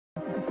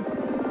What's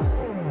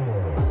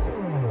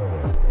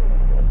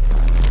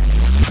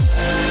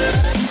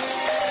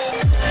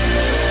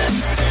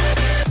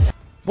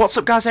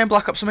up guys, I'm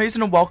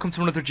BlackOpsAmazing and welcome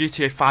to another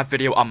GTA 5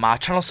 video on my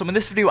channel. So in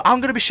this video I'm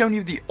going to be showing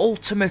you the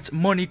ultimate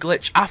money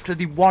glitch after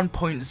the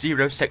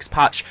 1.06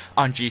 patch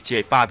on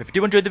GTA 5. If you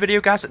do enjoy the video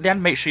guys, at the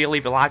end make sure you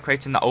leave a like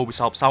rating, that always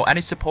helps out.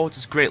 Any support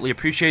is greatly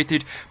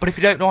appreciated, but if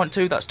you don't want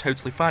to, that's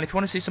totally fine. If you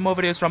want to see some more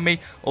videos from me,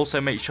 also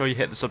make sure you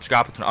hit the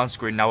subscribe button on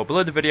screen now or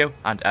below the video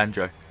and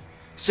enjoy.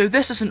 So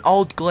this is an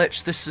old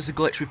glitch. This is a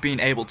glitch we've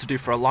been able to do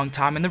for a long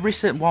time. In the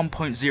recent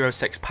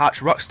 1.06 patch,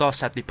 Rockstar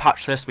said they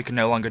patched this, we can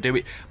no longer do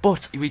it,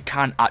 but we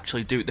can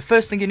actually do it. The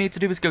first thing you need to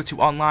do is go to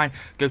online,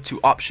 go to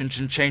options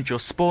and change your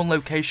spawn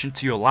location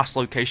to your last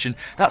location.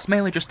 That's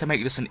mainly just to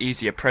make this an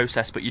easier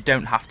process, but you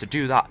don't have to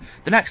do that.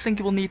 The next thing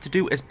you will need to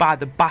do is buy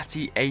the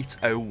Batty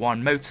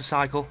 801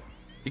 motorcycle.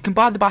 You can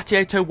buy the Batty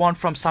 801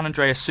 from San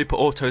Andreas Super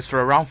Autos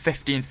for around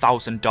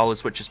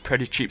 $15,000, which is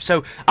pretty cheap.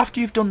 So after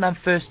you've done them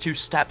first two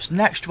steps,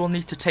 next you will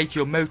need to take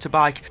your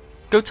motorbike,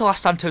 go to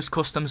Los Santos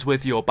Customs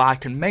with your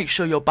bike and make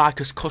sure your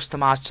bike is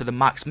customized to the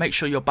max. Make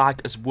sure your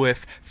bike is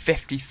worth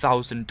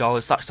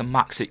 $50,000, that's the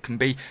max it can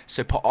be.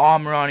 So put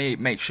armor on it,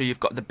 make sure you've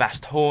got the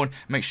best horn,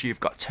 make sure you've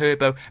got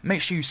turbo,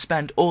 make sure you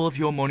spend all of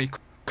your money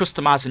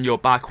customizing your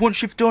bike.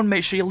 Once you've done,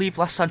 make sure you leave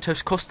Los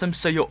Santos Customs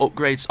so your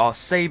upgrades are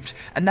saved,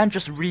 and then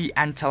just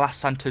re-enter Los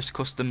Santos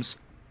Customs.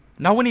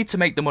 Now we need to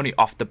make the money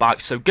off the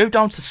bike, so go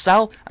down to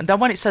sell, and then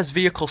when it says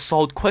vehicle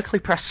sold, quickly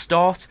press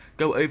start,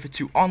 go over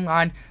to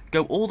online,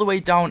 go all the way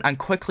down and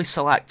quickly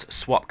select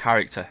swap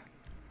character.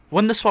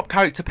 When the swap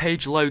character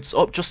page loads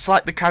up, just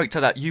select the character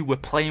that you were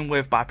playing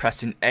with by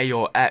pressing A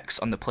or X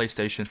on the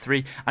PlayStation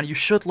 3, and you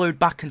should load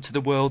back into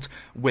the world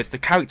with the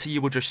character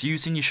you were just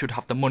using. You should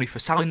have the money for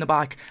selling the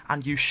bike,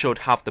 and you should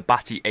have the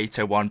Batty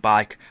 801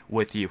 bike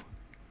with you.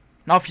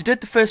 Now if you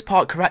did the first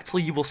part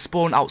correctly, you will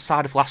spawn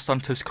outside of Los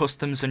Santos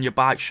Customs and your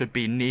bike should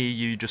be near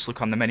you. Just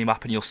look on the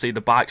minimap and you'll see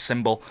the bike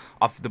symbol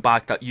of the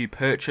bike that you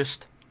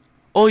purchased.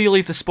 Or you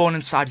leave the spawn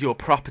inside your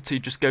property,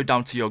 just go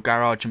down to your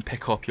garage and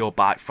pick up your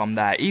bike from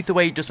there. Either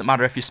way, it doesn't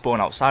matter if you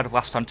spawn outside of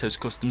Los Santos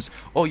Customs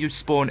or you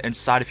spawn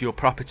inside of your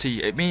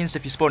property. It means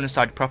if you spawn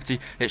inside your property,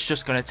 it's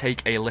just going to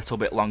take a little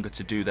bit longer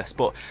to do this.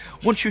 But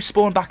once you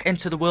spawn back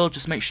into the world,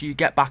 just make sure you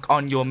get back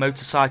on your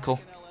motorcycle.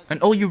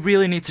 And all you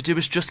really need to do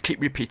is just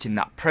keep repeating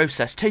that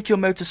process. Take your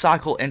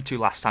motorcycle into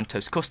Los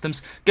Santos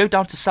Customs, go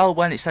down to sell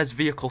when it says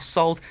vehicle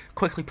sold,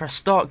 quickly press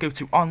start, go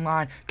to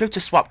online, go to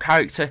swap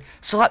character,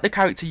 select the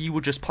character you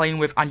were just playing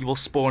with and you will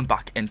spawn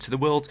back into the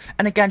world.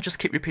 And again, just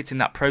keep repeating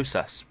that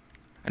process.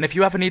 And if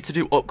you ever need to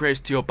do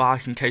upgrades to your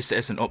bike in case it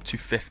isn't up to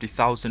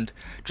 50,000,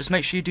 just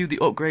make sure you do the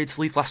upgrades,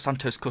 leave Los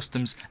Santos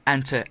Customs,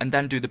 enter, and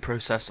then do the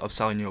process of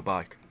selling your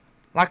bike.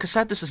 Like I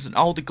said, this is an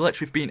older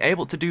glitch. We've been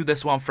able to do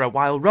this one for a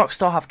while.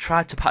 Rockstar have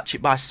tried to patch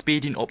it by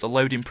speeding up the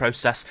loading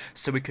process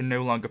so we can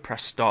no longer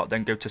press start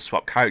then go to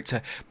swap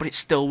character, but it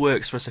still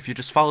works for us. If you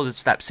just follow the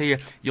steps here,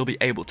 you'll be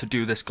able to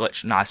do this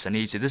glitch nice and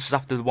easy. This is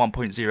after the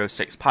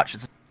 1.06 patch.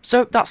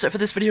 So that's it for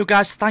this video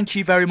guys, thank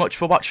you very much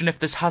for watching. If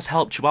this has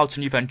helped you out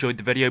and you've enjoyed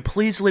the video,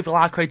 please leave a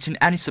like rating,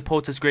 any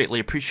support is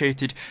greatly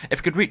appreciated. If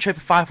you could reach over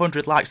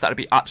 500 likes, that would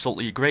be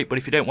absolutely great, but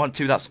if you don't want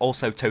to, that's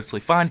also totally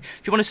fine.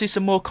 If you want to see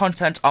some more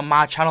content on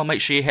my channel,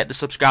 make sure you hit the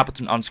subscribe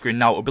button on screen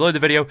now or below the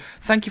video.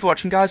 Thank you for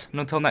watching guys, and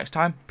until next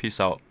time,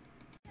 peace out.